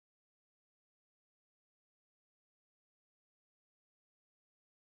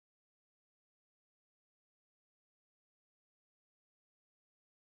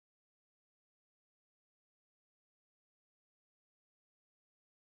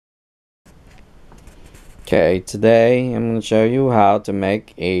Okay, today I'm going to show you how to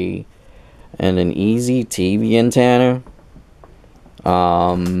make an easy TV antenna.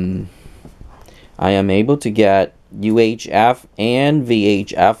 I am able to get UHF and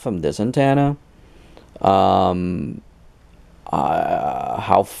VHF from this antenna. How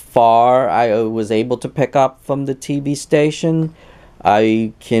far I was able to pick up from the TV station,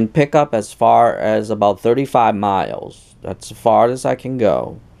 I can pick up as far as about 35 miles. That's as far as I can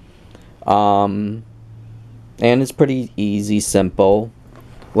go. And it's pretty easy, simple.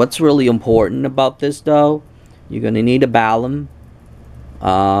 What's really important about this though, you're gonna need a balun.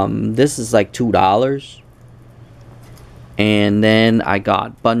 This is like $2. And then I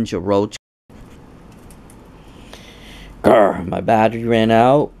got bunch of roach. My battery ran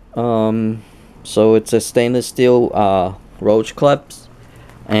out. So it's a stainless steel roach clips.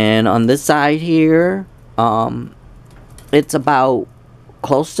 And on this side here, it's about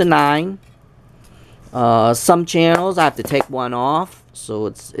close to 9. Some channels I have to take one off, so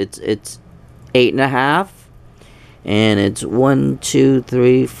it's 8.5, and it's 1, 2,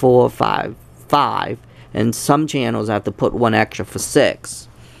 3, 4, 5, and some channels I have to put one extra for 6.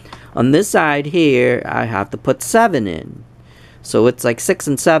 On this side here, I have to put 7 in, so it's like 6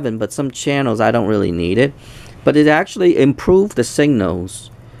 and 7. But some channels I don't really need it, but it actually improved the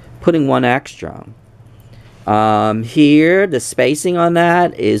signals, putting one extra. Here the spacing on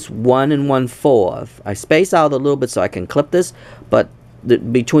that is 1 1/4. I space out a little bit so I can clip this, but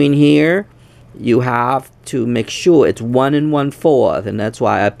between here you have to make sure it's 1 1/4, and that's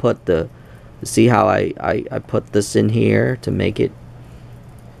why I put the, see how I put this in here to make it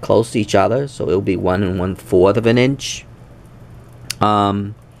close to each other, so it'll be 1 1/4 of an inch.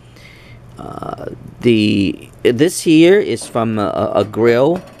 This here is from a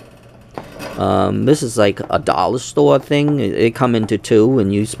grill. This is like a dollar store thing. It come into 2,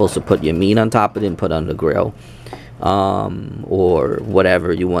 and you're supposed to put your meat on top of it and put it on the grill, or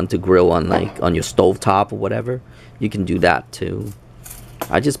whatever you want to grill on, like on your stove top or whatever. You can do that too.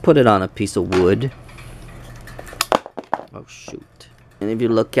 I just put it on a piece of wood. Oh shoot! And if you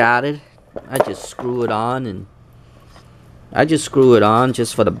look at it, I just screw it on, and I just screw it on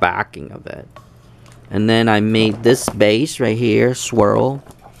just for the backing of it. And then I made this base right here swirl.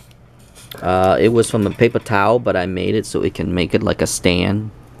 It was from a paper towel, but I made it so it can make it like a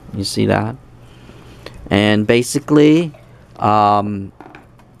stand. You see that? And basically,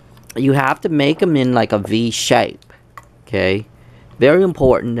 you have to make them in like a V shape. Okay? Very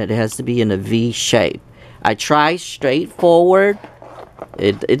important that it has to be in a V shape. I try straightforward.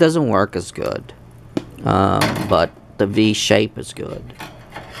 It doesn't work as good. But the V shape is good.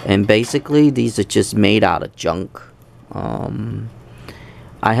 And basically, these are just made out of junk.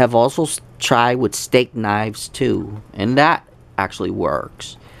 I have also tried with steak knives too, and that actually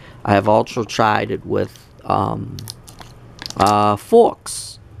works. I have also tried it with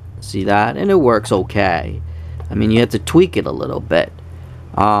forks. See that? And it works okay. I mean, you have to tweak it a little bit.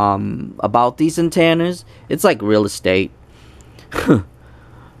 About these antennas, it's like real estate.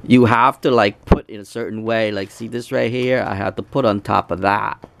 You have to like put in a certain way. Like, see this right here? I have to put on top of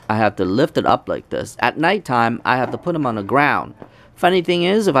that. I have to lift it up like this. At nighttime, I have to put them on the ground. Funny thing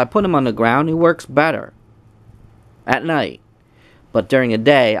is, if I put them on the ground, it works better at night. But during the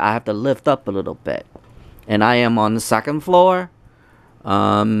day, I have to lift up a little bit. And I am on the 2nd floor.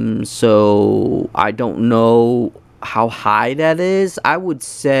 So I don't know how high that is. I would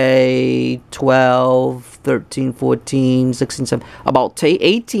say 12, 13, 14, 16, 17, about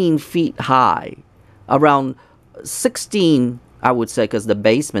 18 feet high. Around 16, I would say, because the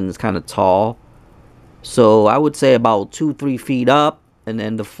basement is kind of tall. So I would say about 2-3 feet up, and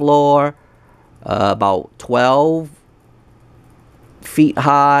then the floor about 12 feet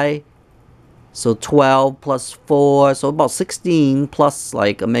high. So 12 plus 4, so about 16 plus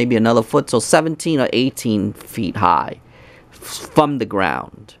like maybe another foot, so 17 or 18 feet high from the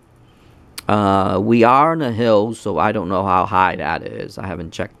ground. We are on a hill, so I don't know how high that is. I haven't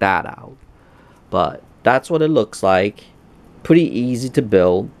checked that out, but that's what it looks like. Pretty easy to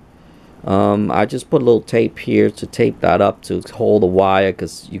build. I just put a little tape here to tape that up to hold the wire,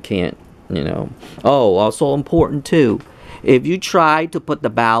 because you can't, you know. Oh, also important too, if you try to put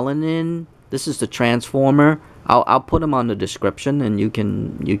the balun in, this is the transformer. I'll put them on the description, and you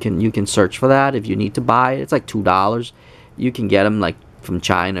can search for that if you need to buy it. It's like $2. You can get them like from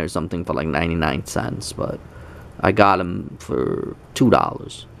China or something for like 99 cents, but I got them for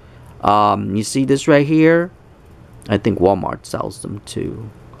 $2. You see this right here? I think Walmart sells them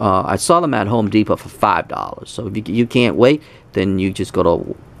too. I saw them at Home Depot for $5. So if you can't wait, then you just go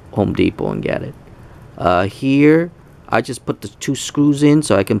to Home Depot and get it. Here, I just put the 2 screws in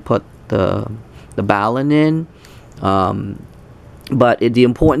so I can put the the balun in. But the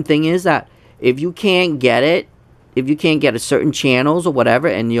important thing is that if you can't get it, if you can't get a certain channels or whatever,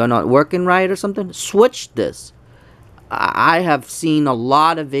 and you're not working right or something, switch this. I have seen a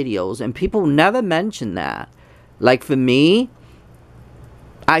lot of videos and people never mention that. Like for me,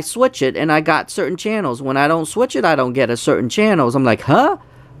 I switch it and I got certain channels. When I don't switch it, I don't get a certain channels. I'm like, huh?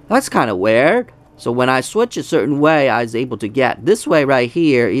 That's kind of weird. So when I switch a certain way, I was able to get this way right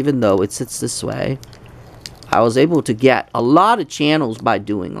here, even though it sits this way. I was able to get a lot of channels by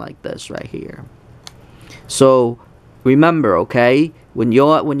doing like this right here. So remember, okay, when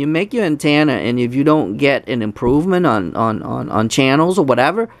you make your antenna and if you don't get an improvement on channels or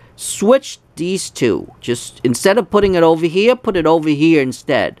whatever, switch these two. Just instead of putting it over here, put it over here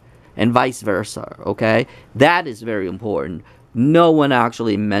instead, and vice versa. Okay, that is very important. No one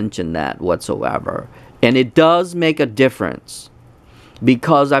actually mentioned that whatsoever, and it does make a difference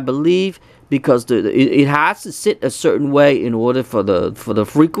because I believe. Because it has to sit a certain way in order for the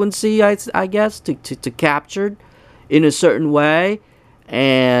frequency, I guess, to capture in a certain way,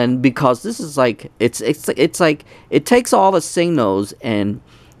 and because this is like it's like it takes all the signals and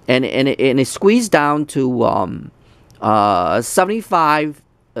it squeezed down to 75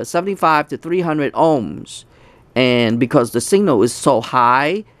 to 300 ohms, and because the signal is so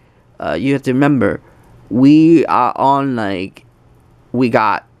high, you have to remember we are on like we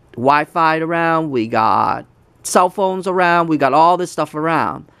got Wi-Fi around, we got cell phones around, we got all this stuff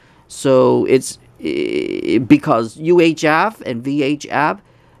around. So it's because UHF and VHF,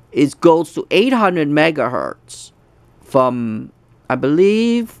 it goes to 800 megahertz from, I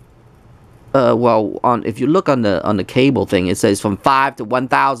believe, well, if you look on the cable thing, it says from 5 to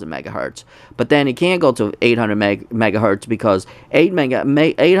 1,000 megahertz. But then it can't go to 800 megahertz because 800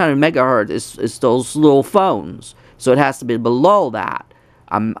 megahertz is those little phones. So it has to be below that.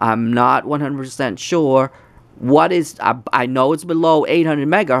 I'm not 100% sure what is. I know it's below 800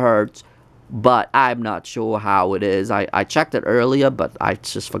 megahertz, but I'm not sure how it is. I checked it earlier, but I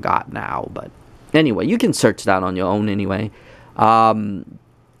just forgot now. But anyway, you can search that on your own anyway. As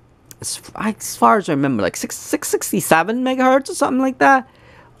far as I remember, like 667 megahertz or something like that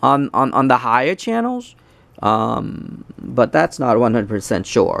on the higher channels. But that's not 100%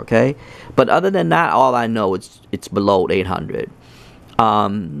 sure. Okay, but other than that, all I know it's below 800.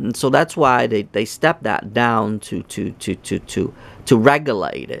 So that's why they step that down to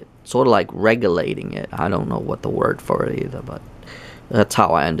regulate it, sort of like regulating it. I don't know what the word for it either, but that's how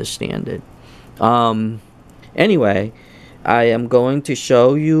I understand it. Anyway, I am going to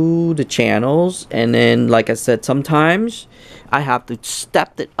show you the channels, and then like I said, sometimes I have to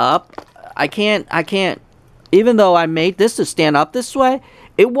step it up. I can't even though I made this to stand up this way,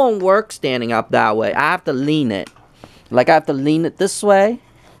 it won't work standing up that way. I have to lean it. Like I have to lean it this way,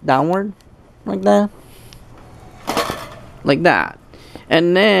 downward, like that. Like that.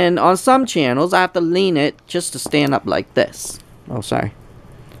 And then on some channels, I have to lean it just to stand up like this. Oh, sorry.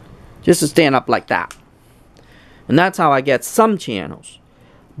 Just to stand up like that. And that's how I get some channels.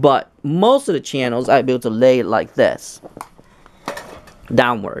 But most of the channels, I'll be able to lay it like this.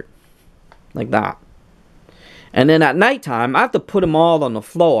 Downward. Like that. And then at nighttime, I have to put them all on the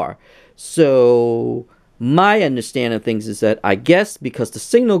floor. So my understanding of things is that I guess because the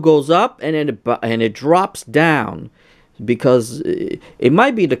signal goes up and it drops down, because it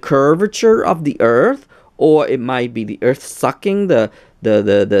might be the curvature of the earth, or it might be the earth sucking the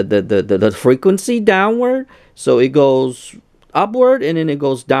frequency downward. So it goes upward and then it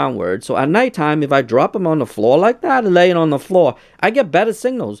goes downward. So at nighttime, if I drop them on the floor like that and lay it on the floor, I get better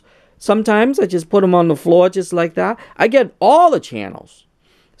signals. Sometimes I just put them on the floor just like that. I get all the channels.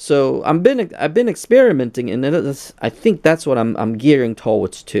 So I've been experimenting, and I think that's what I'm gearing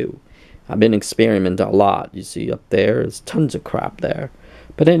towards too. I've been experimenting a lot. You see up there, there's tons of crap there.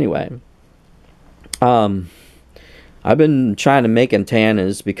 But anyway, I've been trying to make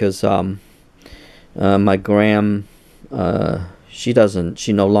antennas because my gram, she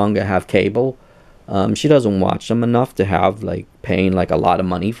no longer have cable. She doesn't watch them enough to have like paying like a lot of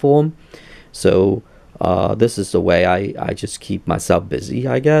money for them. So this is the way I just keep myself busy,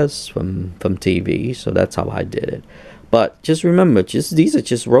 I guess, from TV. So that's how I did it. But just remember, these are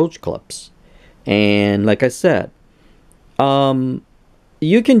just roach clips, and like I said,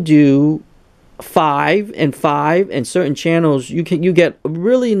 you can do 5 and 5, and certain channels you get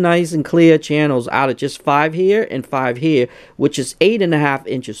really nice and clear channels out of just 5 here and 5 here, which is 8.5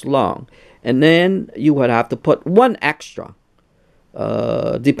 inches long, and then you would have to put one extra.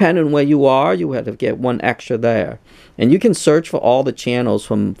 Depending on where you are, you have to get one extra there, and you can search for all the channels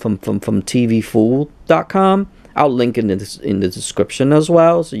from tvfool.com. I'll link it in the description as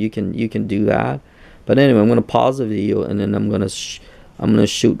well, so you can do that. But anyway, I'm gonna pause the video and then I'm gonna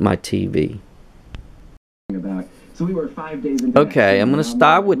shoot my TV. So we were 5 days into Okay, I'm gonna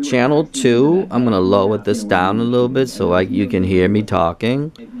start with channel 2. I'm gonna lower this down a little bit so you can hear me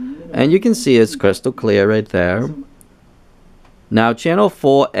talking, and you can see it's crystal clear right there. Now channel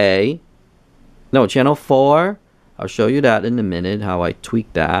 4A, no, channel 4. I'll show you that in a minute how I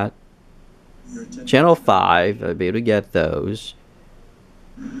tweak that. Channel 5, I'll be able to get those.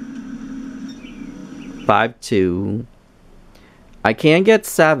 5.2. I can't get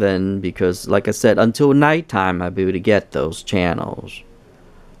 7 because, like I said, until nighttime I'll be able to get those channels.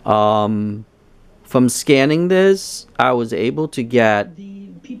 From scanning this, I was able to get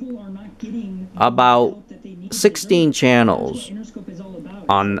about 16 channels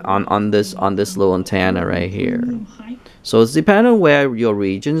on this little antenna right here. So it's depending on where your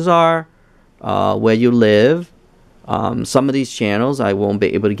regions are, where you live. Some of these channels I won't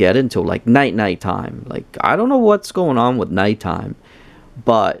be able to get until like nighttime. Like, I don't know what's going on with nighttime,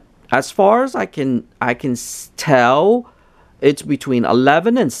 but as far as I can tell, it's between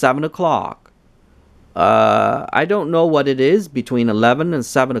 11 and 7 o'clock. I don't know what it is between 11 and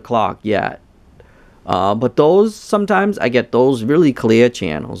 7 o'clock yet. But those, sometimes I get those really clear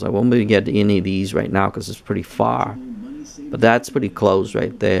channels. I won't be able to get any of these right now because it's pretty far. But that's pretty close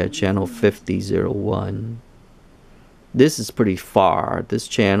right there, channel 5001. This is pretty far. This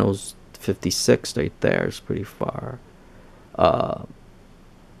channel's 56 right there. It's pretty far.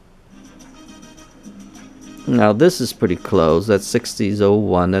 Now this is pretty close. That's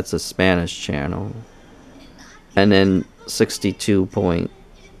 6001. That's a Spanish channel. And then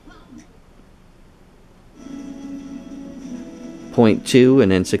 62.2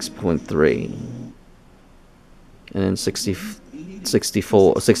 and then 6.3. And then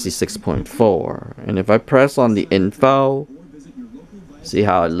 66.4. And if I press on the info, see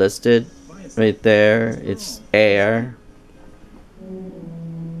how I listed right there? It's air.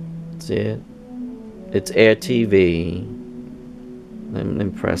 See it? It's air TV. Let me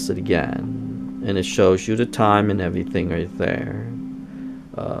press it again, and it shows you the time and everything right there.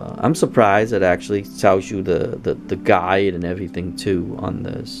 I'm surprised it actually tells you the guide and everything too on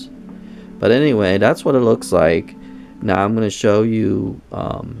this. But anyway, that's what it looks like. Now I'm going to show you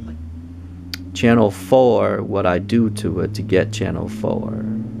channel 4, what I do to it to get channel 4.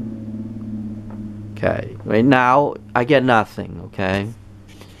 Okay, right now I get nothing. Okay,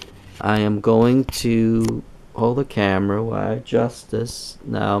 I am going to hold the camera while I adjust this.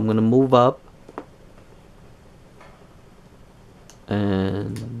 Now I'm going to move up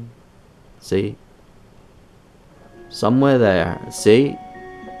and see, somewhere there, see,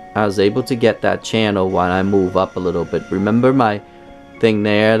 I was able to get that channel when I move up a little bit. Remember my thing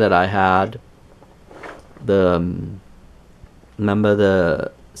there that I had? Remember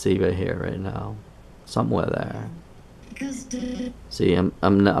the, see right here right now, somewhere there. See, I'm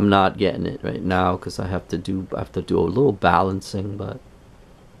not getting it right now because I have to do a little balancing, but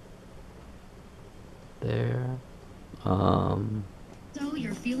there,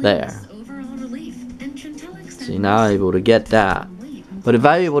 there. See, now I'm able to get that. But if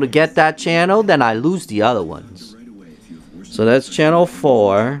I'm able to get that channel, then I lose the other ones. So that's channel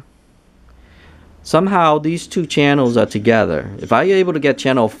 4. Somehow these two channels are together. If I'm able to get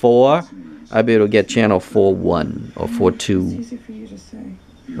channel 4, I'll be able to get channel 4.1 or 4.2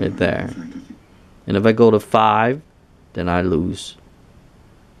 right there. And if I go to 5, then I lose.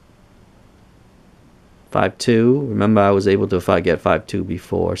 5.2, remember I was able to, if I get 5.2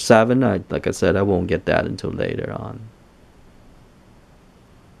 before. 7, like I said, I won't get that until later on.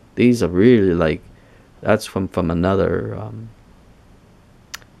 These are really like, that's from another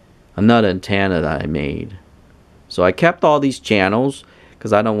another antenna that I made. So I kept all these channels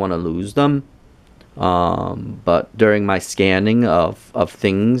because I don't want to lose them. But during my scanning of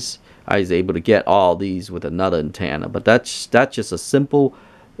things, I was able to get all these with another antenna. But that's just a simple.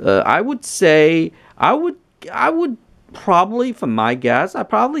 I would say I would probably, from my guess, I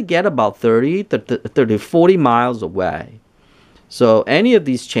probably get about 30 to 40 miles away. So any of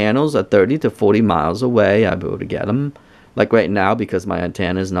these channels are 30 to 40 miles away, I'll be able to get them. Like right now, because my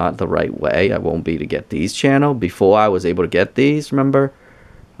antenna is not the right way, I won't be able to get these channels. Before I was able to get these, remember,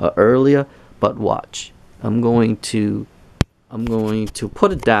 earlier. But watch, I'm going to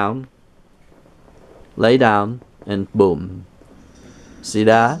put it down, lay down, and boom. See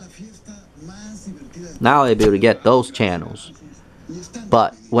that? Now I'll be able to get those channels.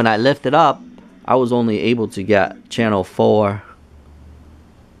 But when I lift it up, I was only able to get channel 4.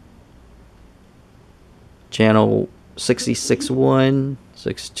 Channel 66.1,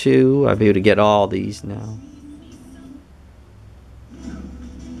 6.2. I'll be able to get all these now.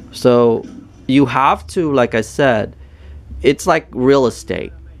 So you have to, like I said, it's like real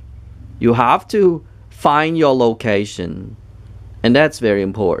estate. You have to find your location, and that's very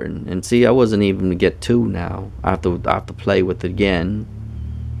important. And see, I wasn't even to get two now. I have to play with it again.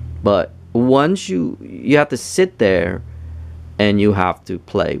 But once you have to sit there and you have to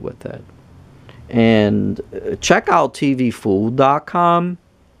play with it. And check out tvfool.com.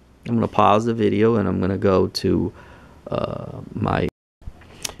 I'm gonna pause the video and I'm gonna go to my.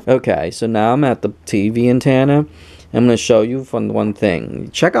 Okay, so now I'm at the TV antenna. I'm going to show you from one thing.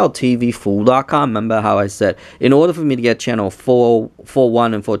 Check out tvfool.com. Remember how I said, in order for me to get channel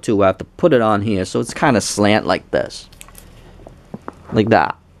 441 and 42, I have to put it on here. So it's kind of slant like this. Like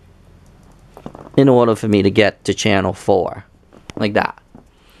that. In order for me to get to channel 4. Like that.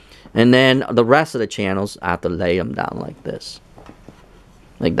 And then the rest of the channels, I have to lay them down like this.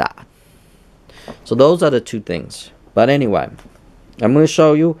 Like that. So those are the two things. But anyway, I'm going to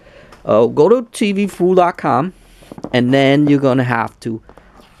show you. Go to tvfool.com. And then you're going to have to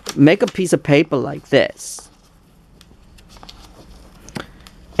make a piece of paper like this.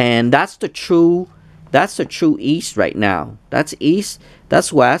 And that's the true east right now. That's east,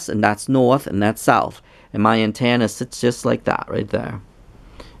 that's west, and that's north, and that's south. And my antenna sits just like that right there.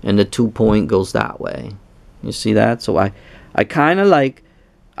 And the 2-point goes that way. You see that? So I kind of like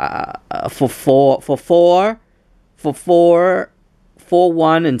for 4,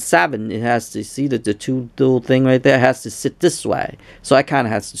 1, and 7, it has to see that the two little thing right there has to sit this way. So I kind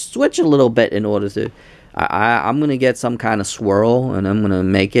of have to switch a little bit in order to. I'm gonna get some kind of swirl and I'm gonna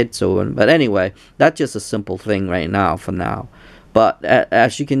make it so. But anyway, that's just a simple thing right now for now. But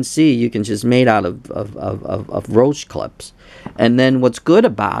as you can see, you can just made out of roach clips. And then what's good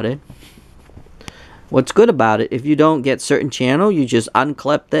about it? If you don't get certain channel, you just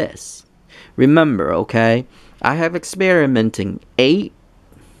unclip this. Remember, okay? I have experimenting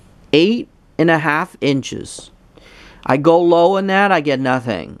 8.5 inches. I go lower than that, I get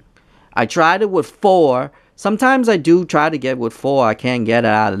nothing. I tried it with 4. Sometimes I do try to get with 4. I can't get it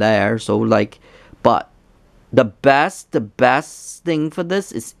out of there. So like, but the best thing for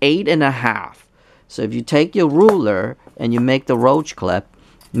this is 8.5. So if you take your ruler and you make the roach clip,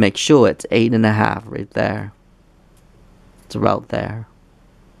 make sure it's 8.5 right there. It's about there.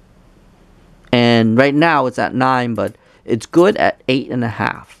 And right now it's at 9, but it's good at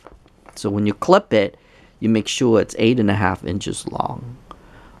 8.5. So when you clip it, you make sure it's 8.5 inches long.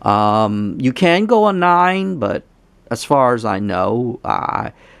 You can go on 9, but as far as I know,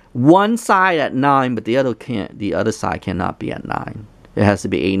 one side at 9, but the other can't. The other side cannot be at 9. It has to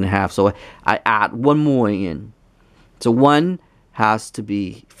be 8.5. So I add one more in. So one has to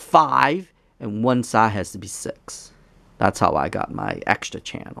be 5, and one side has to be 6. That's how I got my extra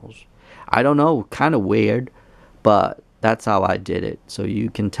channels. I don't know, kind of weird, but that's how I did it. So you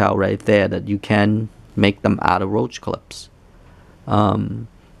can tell right there that you can make them out of roach clips.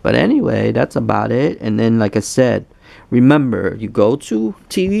 But anyway, that's about it. And then, like I said, remember, you go to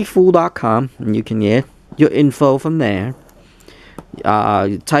tvfool.com and you can get your info from there.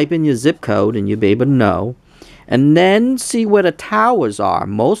 You type in your zip code and you'll be able to know. And then see where the towers are.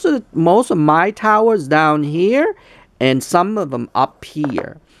 Most of my towers down here, and some of them up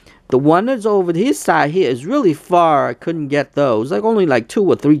here. The one that's over his side here is really far. I couldn't get those. Like only like 2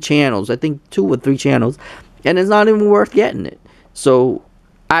 or 3 channels. I think 2 or 3 channels. And it's not even worth getting it. So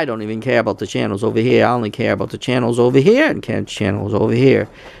I don't even care about the channels over here. I only care about the channels over here and channels over here.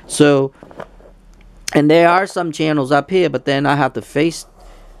 So, and there are some channels up here, but then I have to face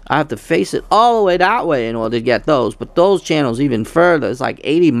it all the way that way in order to get those. But those channels even further, it's like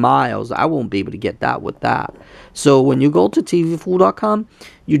 80 miles. I won't be able to get that with that. So when you go to tvfool.com,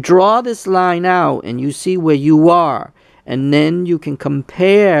 you draw this line out and you see where you are. And then you can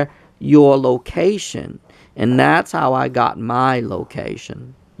compare your location. And that's how I got my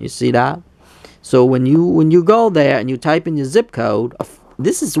location. You see that? So when you go there and you type in your zip code,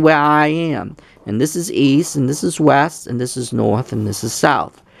 this is where I am. And this is east, and this is west, and this is north, and this is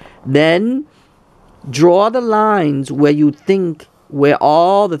south. Then draw the lines where you think where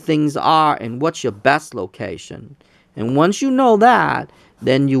all the things are and what's your best location. And once you know that,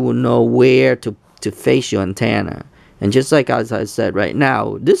 then you will know where to face your antenna. And just like as I said right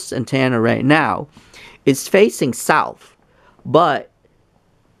now, this antenna right now is facing south, but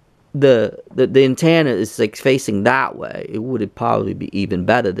the antenna is like facing that way. It would probably be even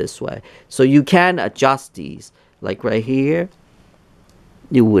better this way. So you can adjust these. Like right here,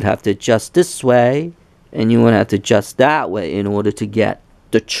 you would have to adjust this way, and you would have to adjust that way in order to get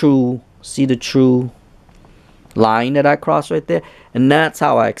the true, see the true line that I cross right there. And that's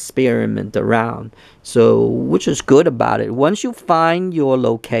how I experiment around. So, which is good about it. Once you find your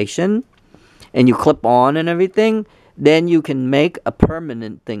location, and you clip on and everything, then you can make a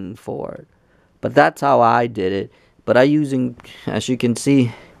permanent thing for it. But that's how I did it. But I using, as you can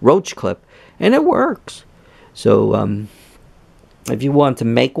see, roach clip, and it works. So if you want to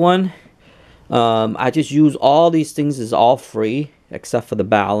make one, I just use all these things. Is all free except for the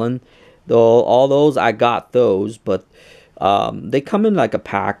ballon. Though all those I got those, but they come in like a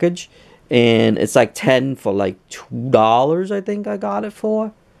package, and it's like 10 for like $2. I think I got it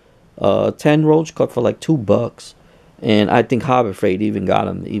for 10 roach clip for like $2. And I think Harbor Freight even got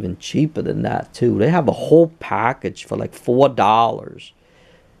them even cheaper than that too. They have a whole package for like $4.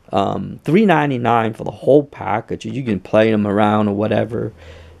 $3.99 for the whole package. You can play them around or whatever.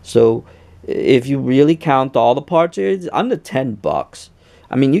 So if you really count all the parts, it's under $10.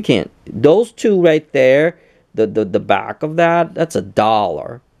 I mean, you can't. Those two right there, the back of that's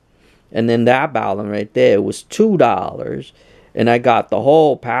 $1. And then that ballon right there was $2. And I got the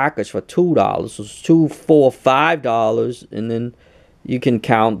whole package for $2. So it's $2, $4, $5. And then you can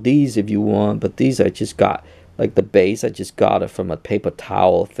count these if you want. But these I just got, like the base, I just got it from a paper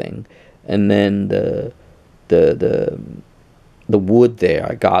towel thing. And then the wood there,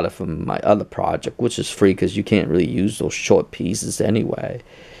 I got it from my other project, which is free because you can't really use those short pieces anyway.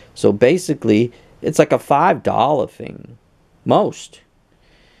 So basically, it's like a $5 thing. Most.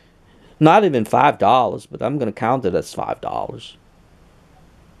 Not even $5, but I'm going to count it as $5.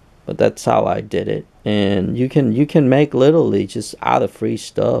 But that's how I did it. And you can make literally just out of free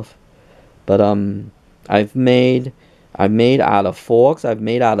stuff. But I've made out of forks. I've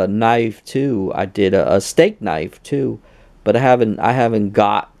made out of knife too. I did a steak knife too. But I haven't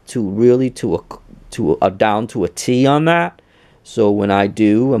got to really to a down to a T on that. So when I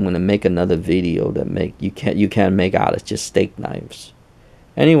do, I'm going to make another video that you can make out of just steak knives.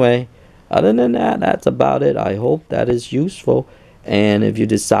 Anyway, other than that, that's about it. I hope that is useful. And if you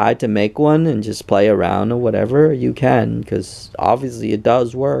decide to make one and just play around or whatever, you can, because obviously it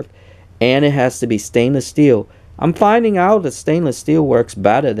does work. And it has to be stainless steel. I'm finding out that stainless steel works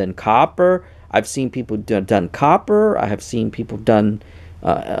better than copper. I've seen people done copper. I have seen people done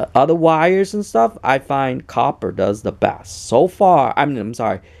other wires and stuff. I find copper does the best so far. I'm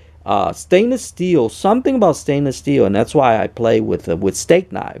sorry, stainless steel. Something about stainless steel, and that's why I play with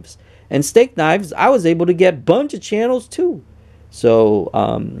steak knives. And steak knives, I was able to get a bunch of channels too. So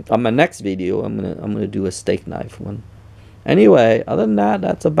on my next video, I'm gonna do a steak knife one. Anyway, other than that,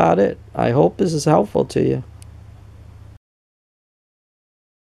 that's about it. I hope this is helpful to you.